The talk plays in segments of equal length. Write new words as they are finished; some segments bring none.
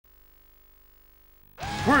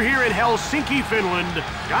We're here in Helsinki, Finland.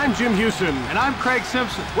 I'm Jim Hewson. And I'm Craig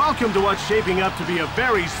Simpson. Welcome to what's shaping up to be a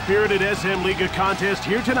very spirited SM Liga contest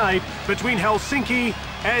here tonight between Helsinki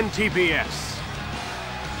and TPS.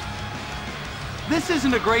 This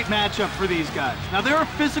isn't a great matchup for these guys. Now, they're a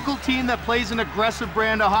physical team that plays an aggressive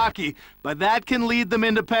brand of hockey, but that can lead them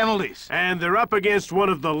into penalties. And they're up against one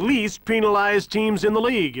of the least penalized teams in the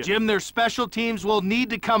league. Jim, their special teams will need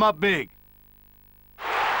to come up big.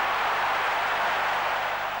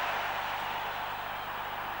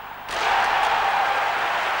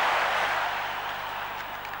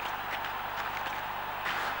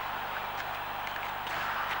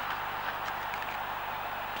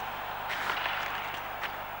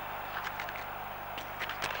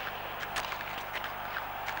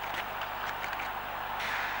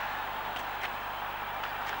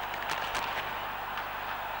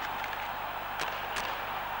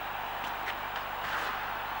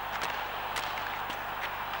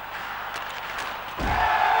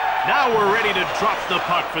 Now we're ready to drop the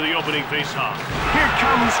puck for the opening faceoff. Here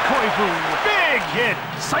comes Koivu. Big hit.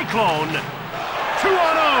 Cyclone.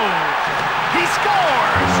 2-on-0. He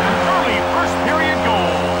scores! An early first period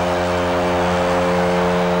goal.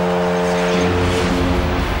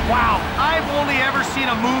 Wow, I've only ever seen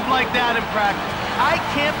a move like that in practice. I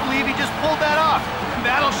can't believe he just pulled that off.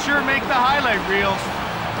 That'll sure make the highlight reels.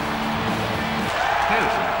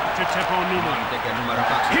 To Teppo Newman.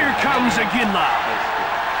 Here comes Aguinla.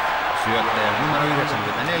 Syöttäjä numero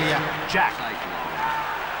 94. Jack.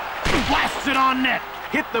 Blasts it on net.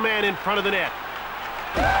 Hit the man in front of the net.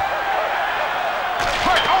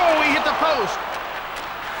 Oh, he hit the post.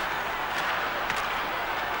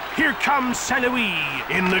 Here comes Saint-Louis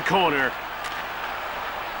in the corner.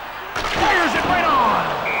 Fires it right on.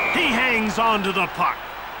 He hangs on to the puck.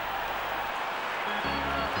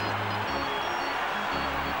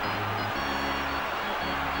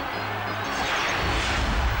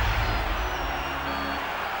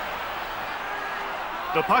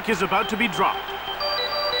 The puck is about to be dropped.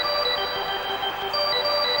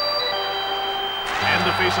 And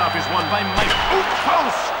the faceoff is won by Mike. Oh,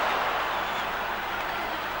 post!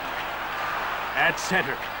 At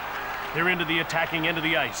center. They're into the attacking end of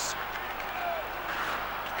the ice.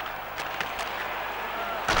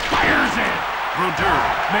 Fires it! Brodeur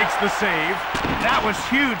makes the save. That was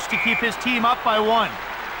huge to keep his team up by 1.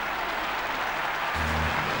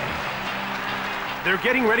 They're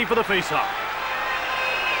getting ready for the faceoff.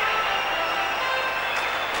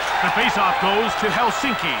 The faceoff goes to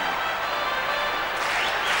Helsinki.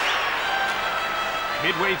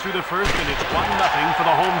 Midway through the first, and it's 1-0 for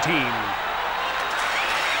the home team.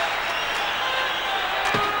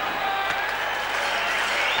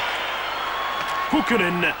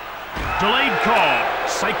 Kukkonen. Delayed call.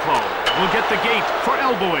 Cyclone will get the gate for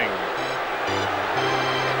elbowing.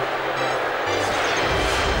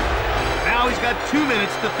 Now he's got 2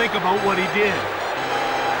 minutes to think about what he did.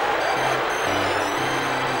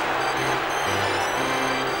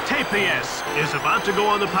 TPS is about to go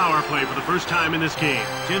on the power play for the first time in this game.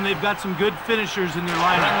 Jim, they've got some good finishers in their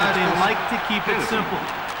lineup, but they like to keep it simple.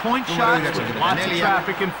 Point shots with lots of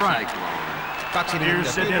traffic in front.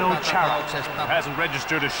 Here's Zdeno Chara, who hasn't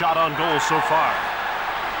registered a shot on goal so far.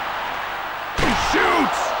 He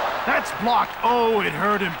shoots! That's blocked. Oh, it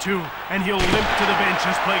hurt him too. And he'll limp to the bench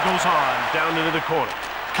as play goes on. Down into the corner.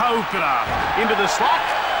 Kaupera into the slot.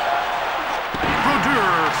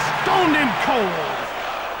 Brodeur stoned him cold.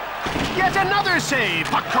 Yet another save.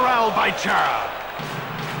 Puck corralled by Chara.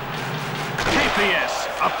 TPS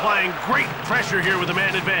applying great pressure here with the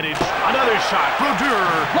man advantage. Another shot.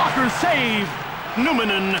 Brodeur. Blocker save.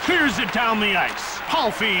 Numminen clears it down the ice.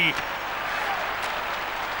 Palfi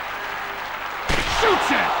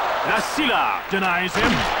shoots it. Nasila denies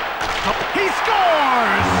him. He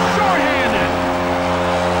scores! Short-handed.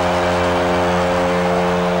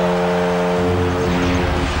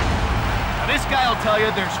 This guy will tell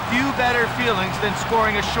you there's few better feelings than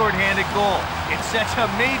scoring a short-handed goal. It sets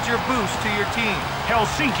a major boost to your team.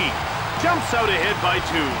 Helsinki jumps out ahead by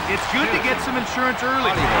 2. It's good to get some insurance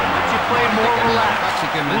early. Lets you play more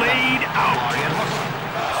relaxed. Laid out.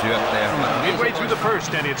 Midway through the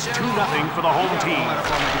first, and it's 2-0 for the home team.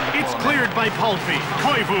 It's cleared by Palfi.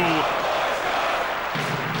 Koivu.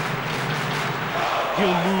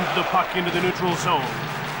 He'll move the puck into the neutral zone.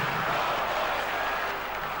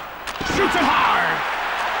 Shoots it hard!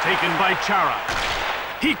 Taken by Chara.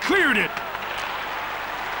 He cleared it!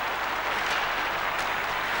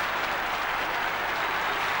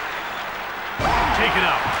 Taken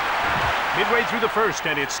out. Midway through the first,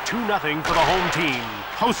 and it's 2-0 for the home team.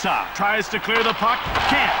 Hossa tries to clear the puck.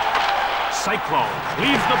 Can't. Cyclone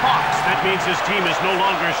leaves the box. That means his team is no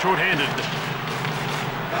longer shorthanded.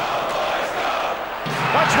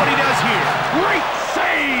 Watch what he does here. Great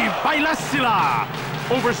save by Lasila.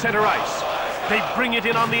 Over center ice. They bring it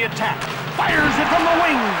in on the attack. Fires it from the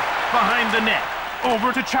wing. Behind the net. Over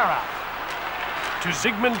to Chara. To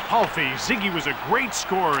Zygmunt Palffy. Ziggy was a great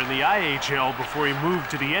scorer in the IHL before he moved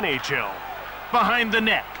to the NHL. Behind the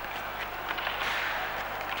net.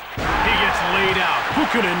 He gets laid out.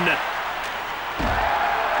 Pukkanen.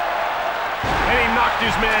 And he knocked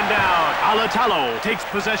his man down. Alatalo takes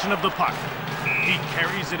possession of the puck. He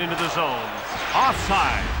carries it into the zone.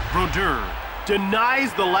 Offside. Brodeur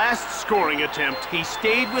denies the last scoring attempt. He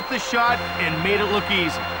stayed with the shot and made it look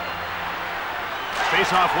easy.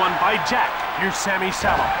 Face-off won by Jack. Here's Sami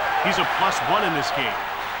Salo. He's a +1 in this game.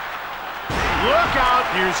 Look out!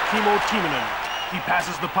 Here's Kimmo Timonen. He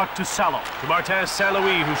passes the puck to Salo. To Martin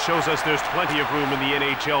Saint-Louis, who shows us there's plenty of room in the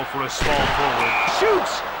NHL for a small forward.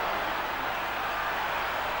 Shoots!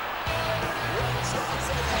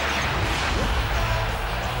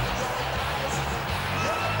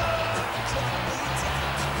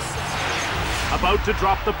 About to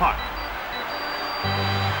drop the puck.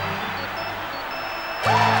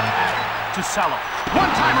 To Salo.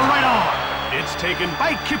 One-timer right on. It's taken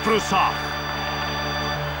by Kiprusov.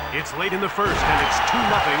 It's late in the first, and it's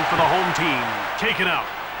 2-0 for the home team. Taken out.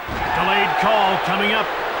 Delayed call coming up.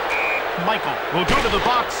 Michael will go to the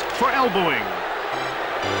box for elbowing.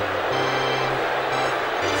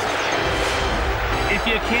 If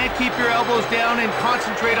you can't keep your elbows down and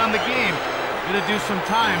concentrate on the game, you're going to do some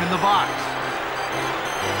time in the box.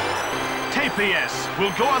 TPS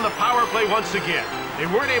will go on the power play once again. They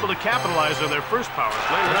weren't able to capitalize on their first power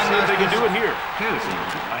play. Let's see if they can do it here.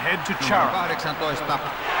 Ahead to Chara.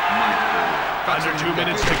 Under 2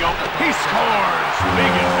 minutes to go. He scores! Big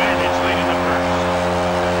advantage late in the first.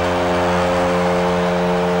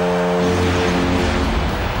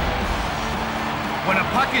 When a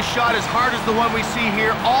puck is shot as hard as the one we see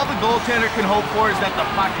here, all the goaltender can hope for is that the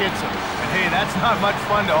puck hits him. And hey, that's not much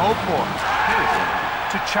fun to hope for.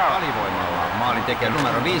 To Chara.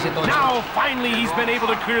 Now, finally, he's been able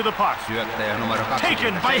to clear the puck.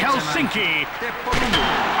 Taken by Helsinki.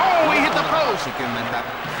 Oh, he hit the post.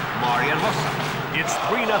 It's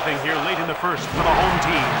 3-0 here late in the first for the home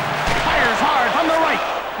team. Fires hard from the right.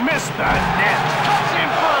 Missed the net. Cuts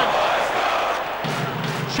in front.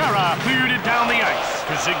 Chara cleared it down the ice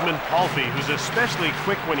to Zygmunt Palffy, who's especially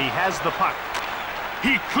quick when he has the puck.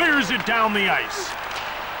 He clears it down the ice.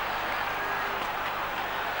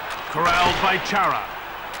 Corralled by Chara.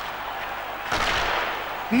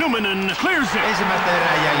 Numminen clears it.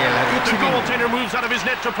 The goaltender moves out of his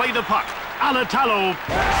net to play the puck. Alatalo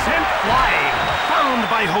sent flying. Found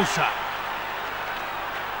by Hossa.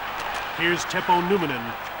 Here's Teppo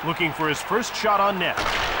Numminen looking for his first shot on net.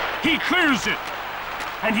 He clears it.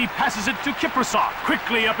 And he passes it to Kiprusov.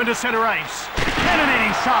 Quickly up into center ice.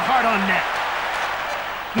 Cannonading shot hard on net.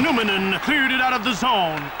 Numminen cleared it out of the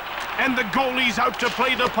zone. And the goalie's out to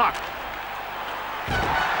play the puck.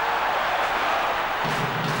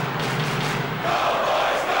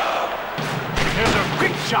 There's a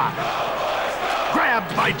quick shot.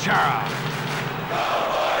 Grabbed by Chara.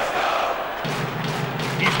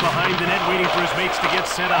 He's behind the net waiting for his mates to get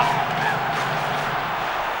set up.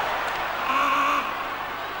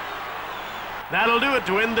 That'll do it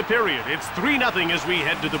to end the period. It's 3-0 as we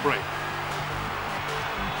head to the break.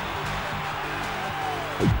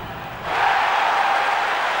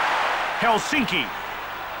 Helsinki.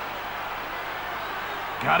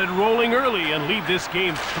 Got it rolling early and lead this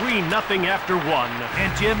game 3-0 after 1.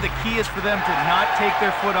 And Jim, the key is for them to not take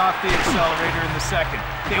their foot off the accelerator in the second.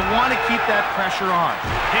 They want to keep that pressure on.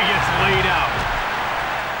 He gets laid out.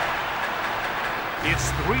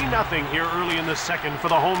 It's 3-0 here early in the second for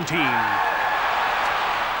the home team.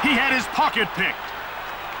 He had his pocket picked.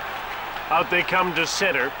 Out they come to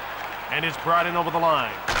center, and it's brought in over the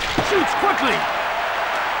line. Shoots quickly.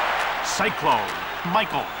 Cyclone,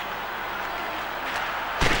 Michael.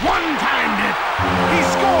 One-timed it. He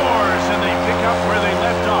scores, and they pick up where they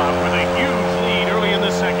left off with a huge lead early in the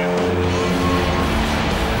second.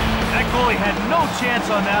 That goalie had no chance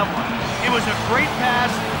on that one. It was a great pass.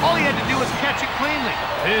 All he had to do was catch it cleanly.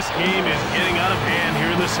 This game is getting out of hand here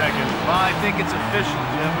in the second. Well, I think it's official,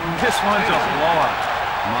 Jim. This one's a blowout.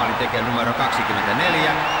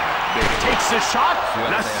 Takes a shot.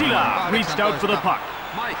 Lasila reached out for the puck.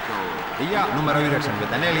 Ja numero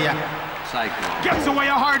 94. Gets away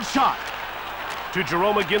a hard shot. To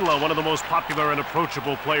Jerome McGinley, one of the most popular and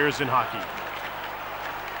approachable players in hockey.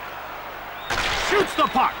 Shoots the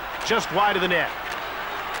puck just wide of the net.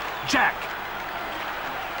 Jack.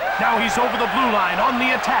 Now he's over the blue line on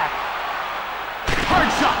the attack.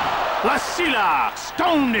 Hard shot. Lasila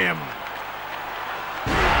stoned him.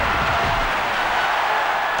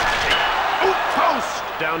 Post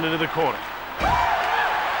down into the corner.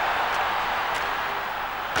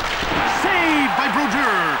 Saved by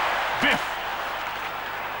Brodeur. Biff.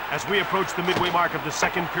 As we approach the midway mark of the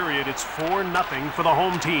second period, it's 4-0 for the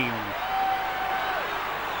home team.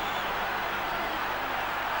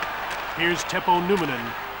 Here's Teppo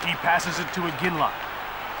Numminen. He passes it to Iginla.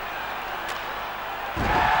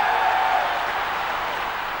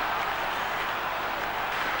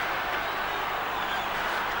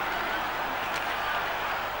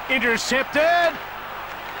 Intercepted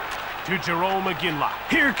to Jerome Iginla.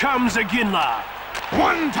 Here comes Iginla.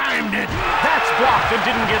 One-timed it. That's blocked and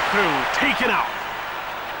didn't get through. Taken out.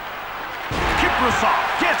 Kiprasov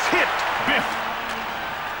gets hit. Biff.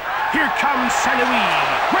 Here comes Sanoui.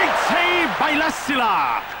 Great save by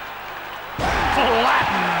Lasila.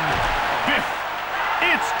 Flatten. Biff.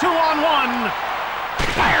 It's 2-on-1.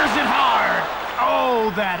 Fires it hard.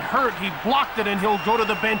 Oh, that hurt. He blocked it, and he'll go to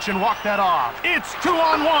the bench and walk that off. It's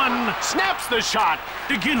 2-on-1. Snaps the shot.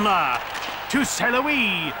 Iginla to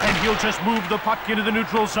Sanoui, and he'll just move the puck into the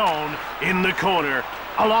neutral zone. In the corner,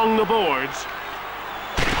 along the boards.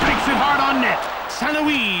 Breaks it hard on net.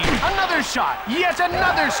 Sanoui, another shot. Yet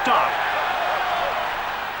another stop.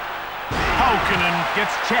 Haukinen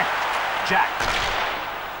gets checked. Jack.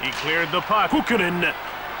 He cleared the puck. Haukinen.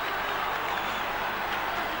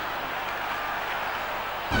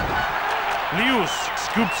 Lius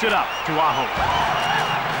scoops it up to Aho.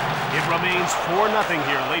 It remains 4-0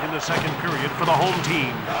 here late in the second period for the home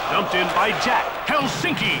team. Dumped in by Jack.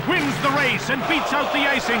 Helsinki wins the race and beats out the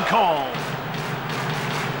icing call.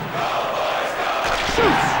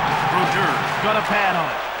 Shoots! Brodeur got a pad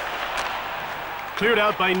on it. Cleared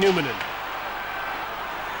out by Numminen.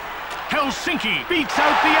 Helsinki beats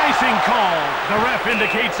out the icing call. The ref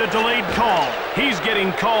indicates a delayed call. He's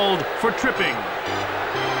getting called for tripping.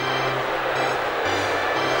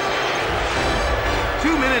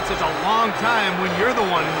 2 minutes is a long time when you're the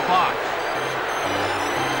one in the box.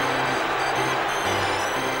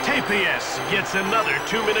 TPS gets another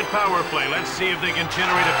 2-minute power play. Let's see if they can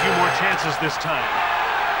generate a few more chances this time.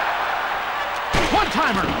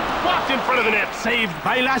 One-timer! Blocked in front of the net. Saved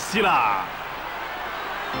by Lasila.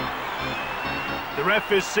 The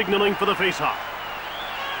ref is signaling for the faceoff.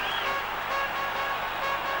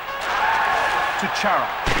 To Chara.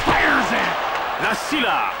 Fires it!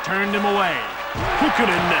 Lasila turned him away.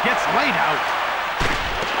 Haukinen gets laid out.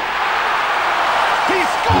 He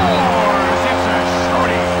scores! It's a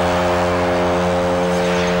shorty.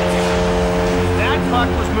 That puck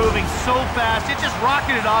was moving so fast, it just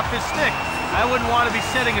rocketed off his stick. I wouldn't want to be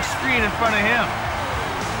setting a screen in front of him.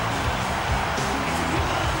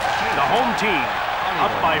 The home team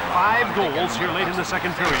up by 5 goals here late in the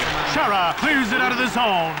second period. Chara clears it out of the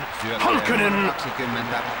zone. Haukinen.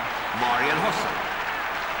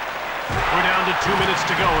 We're down to 2 minutes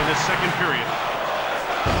to go in this second period.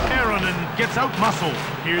 Aronen gets out-muscled.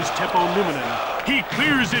 Here's Teppo Numminen. He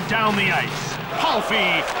clears it down the ice.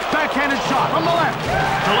 Halfie, backhanded shot from the left.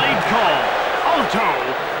 Delayed call. Alto.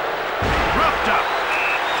 Roughed up.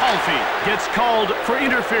 Halfie gets called for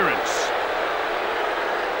interference.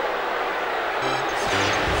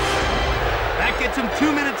 That gets him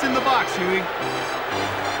 2 minutes in the box, Huey.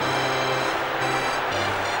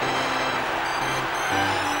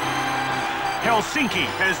 Helsinki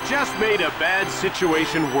has just made a bad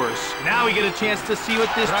situation worse. Now we get a chance to see what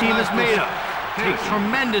this team is made of. Takes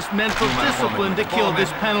tremendous mental discipline to kill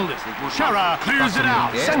this penalty. Chara clears it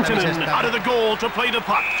out. Sentinen out of the goal to play the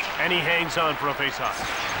puck. And he hangs on for a faceoff.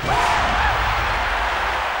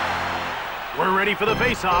 We're ready for the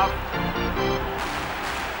faceoff.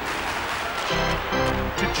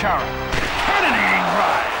 To Chara. Cannoning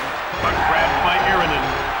drive. Puck grabbed by Aronen.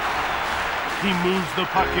 He moves the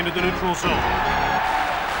puck into the neutral zone.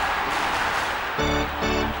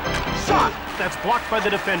 Shot! That's blocked by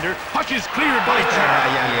the defender. Puck is cleared by Chara.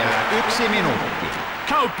 1 minuutti.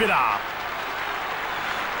 Kaupila.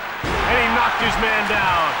 And he knocked his man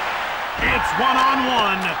down. It's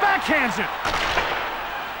 1-on-1. Backhands it.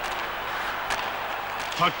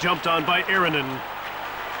 Puck jumped on by Aronen.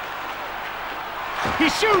 He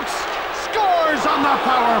shoots! Scores on the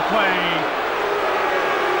power play!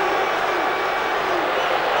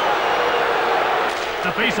 The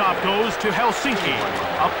faceoff goes to Helsinki.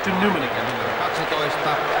 Up to Numminen.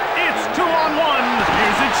 It's 2-on-1.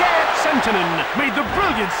 Here's a chance. Sentinen made the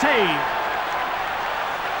brilliant save.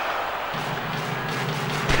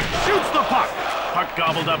 Shoots the puck. Puck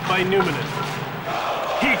gobbled up by Numminen.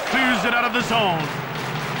 He clears it out of the zone.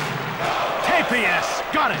 TPS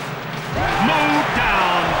got it. Mowed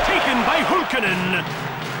down, taken by Hulkinen.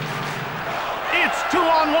 It's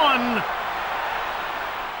 2-on-1.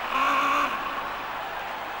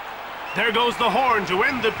 There goes the horn to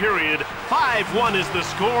end the period. 5-1 is the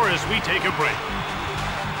score as we take a break.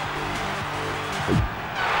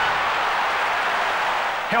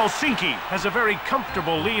 Helsinki has a very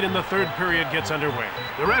comfortable lead and the third period gets underway.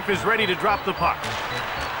 The ref is ready to drop the puck.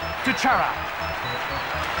 To Chara.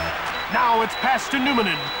 Now it's passed to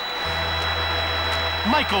Numminen.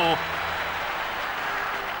 Michael.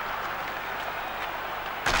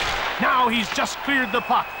 Now he's just cleared the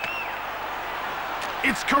puck.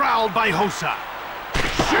 It's corralled by Hossa.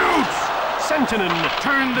 Shoots! Sentinen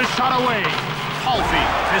turned the shot away. Halfi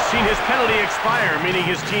has seen his penalty expire, meaning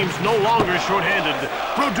his team's no longer shorthanded.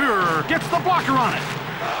 Brodeur gets the blocker on it.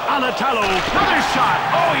 Alatalo, another shot.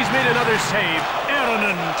 Oh, he's made another save.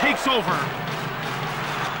 Eronen takes over.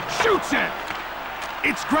 Shoots it.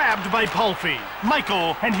 It's grabbed by Palfi.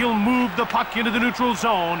 Michael, and he'll move the puck into the neutral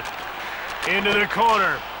zone. Into the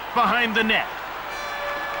corner, behind the net.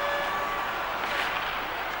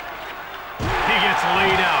 He gets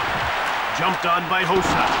laid out. Jumped on by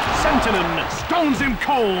Hossa. Sentinen stones him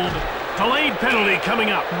cold. Delayed penalty coming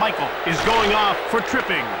up. Michael is going off for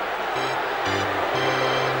tripping.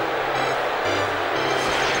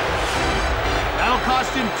 That'll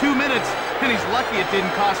cost him 2 minutes, and he's lucky it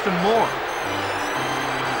didn't cost him more.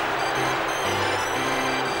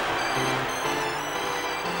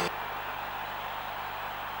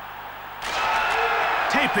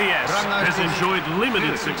 TPS has enjoyed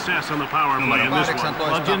limited success on the power play in this one.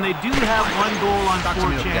 Well, Jim, they do have 1 goal on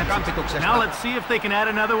 4 chances. Now let's see if they can add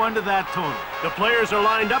another one to that total. The players are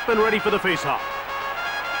lined up and ready for the faceoff.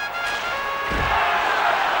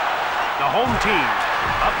 The home team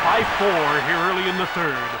up by 4 here early in the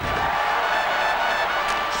third.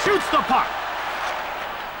 Shoots the puck.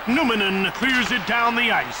 Numminen clears it down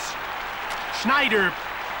the ice. Schneider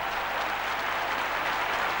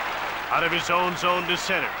out of his own zone to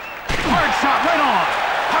center. Hard shot right on.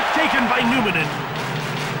 Puck taken by Numminen.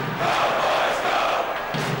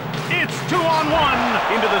 It's 2-on-1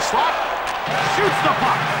 into the slot. Shoots the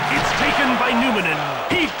puck. It's taken by Numminen.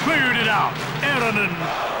 He cleared it out. Eronen.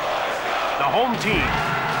 The home team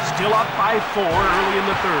still up by 4 early in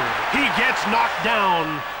the third. He gets knocked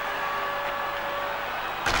down.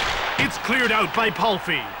 It's cleared out by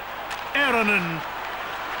Palfi. Eronen.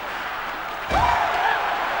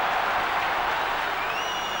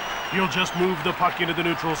 He'll just move the puck into the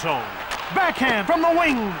neutral zone. Backhand from the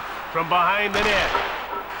wing. From behind the net.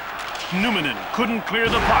 Numminen couldn't clear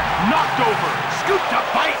the puck. Knocked over. Scooped up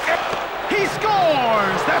by it. He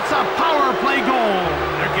scores! That's a power play goal.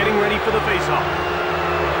 They're getting ready for the faceoff.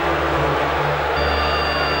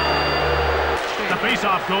 The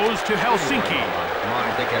faceoff goes to Helsinki.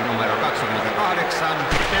 Maalintekijä numero 28.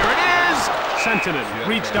 There it is! Sentinen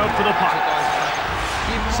reached out for the puck.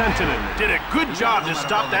 Sentinen did a good job to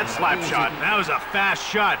stop that slap shot. That was a fast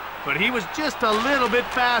shot, but he was just a little bit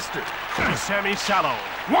faster. Sammy Salo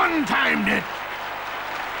one-timed it.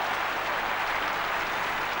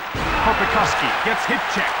 Kopikoski gets hip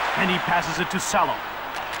checked, and he passes it to Salo.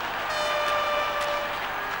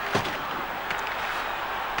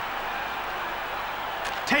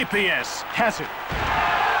 TPS has it.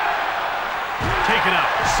 Taken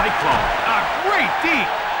out. Cyclone. A great deep.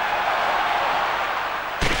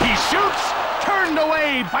 He shoots. Turned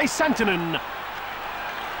away by Sentinen.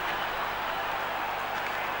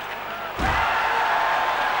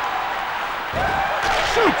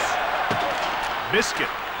 Shoots. Biscuit.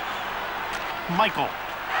 Michael.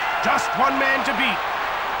 Just one man to beat.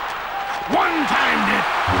 One-timed it.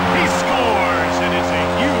 He scores, and it's a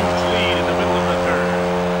huge lead in the middle of the third.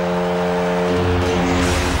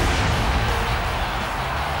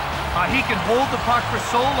 He can hold the puck for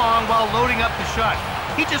so long while loading up the shot.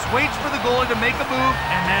 He just waits for the goalie to make a move,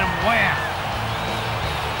 and then wham!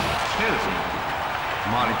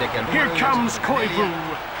 Here comes Koivu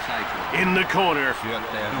in the corner.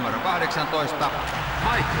 Syöttäjä numero 18.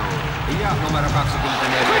 Michael. Ja numero 24.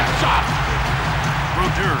 Quick shot!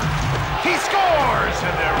 Brodeur. He scores!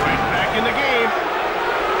 And they're right back in the game.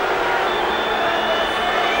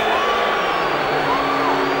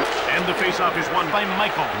 And the faceoff is won by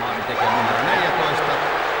Michael. Maalintekijä numero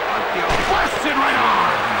 14. Blasts it right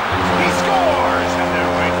on! He scores! And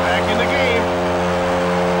they're right back in the game.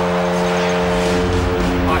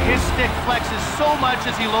 His stick flexes so much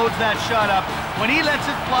as he loads that shot up. When he lets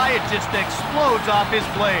it fly, it just explodes off his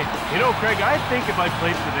blade. You know, Craig, I think if I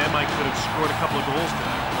played for them, I could have scored a couple of goals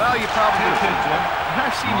tonight. Well, you probably could, Jim.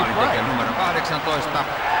 I've seen you play. Maalintekijä numero 18.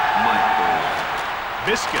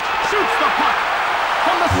 Biscuit shoots the puck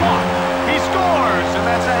from the slot. He scores, and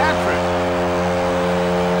that's a hat trick.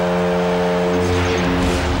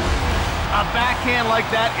 A backhand like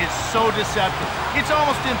that is so deceptive. It's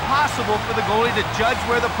almost impossible for the goalie to judge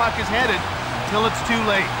where the puck is headed until it's too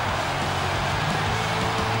late.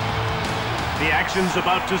 The action's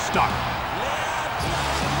about to start.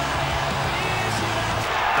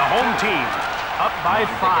 The home team up by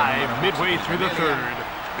 5 midway through the third.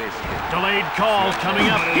 Delayed call coming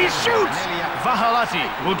up. He shoots! Vahalati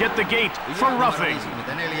will get the gate for roughing.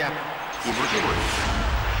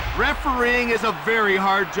 Refereeing is a very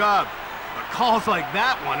hard job, but calls like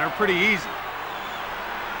that one are pretty easy.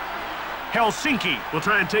 Helsinki will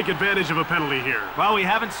try and take advantage of a penalty here. Well, we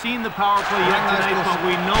haven't seen the power play yet tonight, but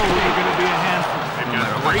we know they're going to be a handful. They've got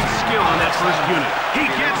great skill in that first unit. He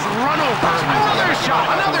gets run over. Another shot,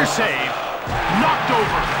 another save. Knocked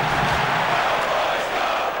over.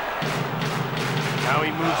 Now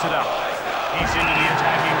he moves it up. He's into the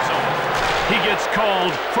attacking zone. He gets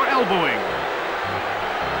called for elbowing.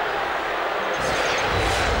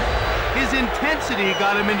 His intensity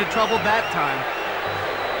got him into trouble that time.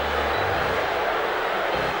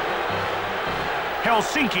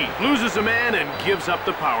 Helsinki loses a man and gives up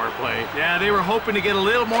the power play. Yeah, they were hoping to get a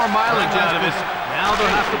little more mileage out of it. Now they'll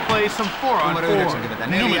have to play some 4-on-4.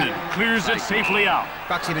 Newman clears it safely out.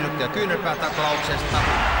 2 minuuttia kyynärpäätaklauksesta.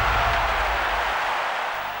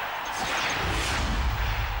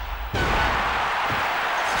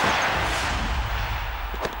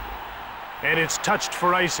 And it's touched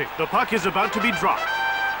for icing. The puck is about to be dropped.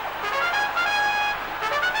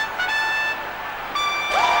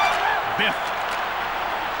 Biffed.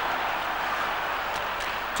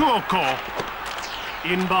 Tuoko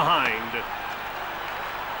in behind.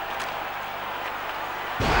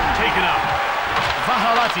 Taken up.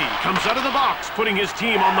 Vahalati comes out of the box, putting his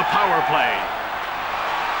team on the power play.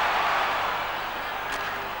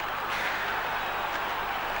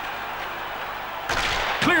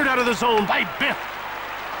 Cleared out of the zone by Biff.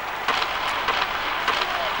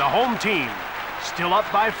 The home team still up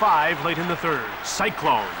by 5 late in the third.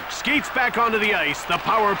 Cyclone skates back onto the ice. The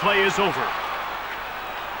power play is over.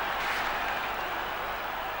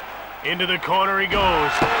 Into the corner he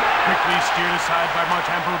goes. Quickly steered aside by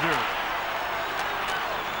Martin Brodeur.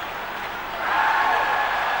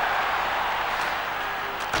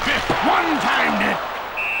 Biff one-timed it.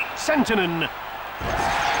 Sentinen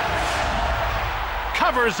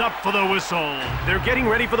covers up for the whistle. They're getting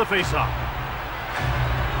ready for the face-off.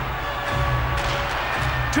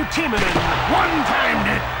 To Timonen. One-timed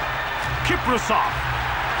it. Kiprasov.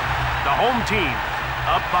 The home team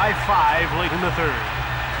up by 5 late in the third.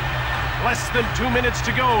 Less than 2 minutes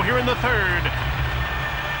to go here in the third.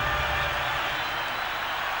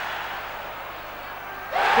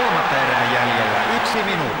 Kolmatta erää jäljellä. 1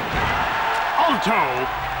 minuutti. Alto.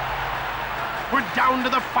 We're down to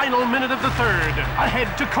the final minute of the third. Ahead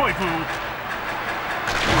to Koivu.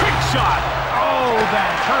 Quick shot. Oh,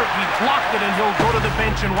 that hurt. He blocked it, and he'll go to the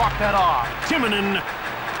bench and walk that off. Timonen.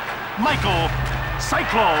 Michael.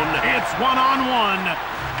 Cyclone. It's 1-on-1.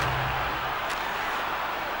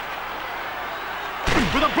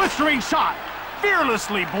 With a blistering shot.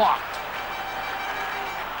 Fearlessly blocked.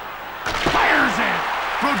 Fires it.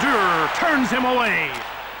 Brodeur turns him away.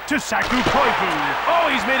 To Saku Koivu. Oh,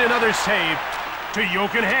 he's made another save. To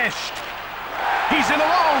Jochen Hecht. He's in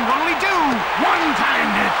alone. What'll he do?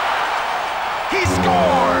 One-timed it. He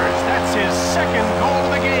scores. That's his second goal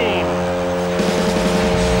of the game.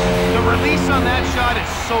 The release on that shot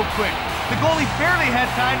is so quick. The goalie barely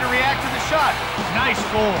had time to react to the shot. Nice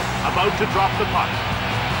goal. About to drop the puck.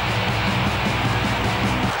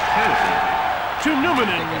 To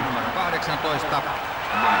Numanen. Numero 18.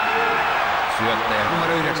 Syöttäjä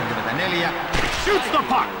numero 94. Shoots the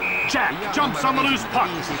puck. Jack jumps on the loose puck.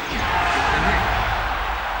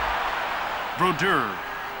 Brodeur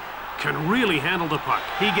can really handle the puck.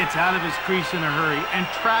 He gets out of his crease in a hurry and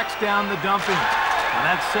tracks down the dumping. Now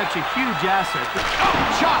that's such a huge asset. Oh,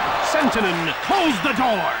 shot! Sentinen closed the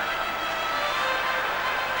door.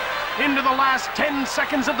 Into the last 10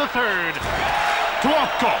 seconds of the third.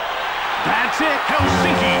 Tuokko. That's it.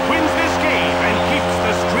 Helsinki wins this game and keeps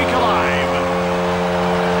the streak alive.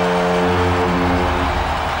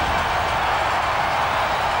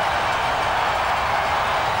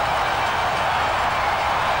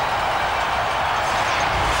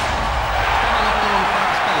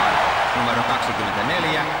 Numero 24.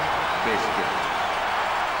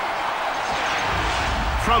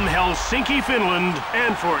 From Helsinki, Finland,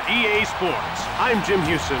 and for EA Sports, I'm Jim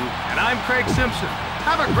Houston. And I'm Craig Simpson.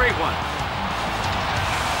 Have a great one.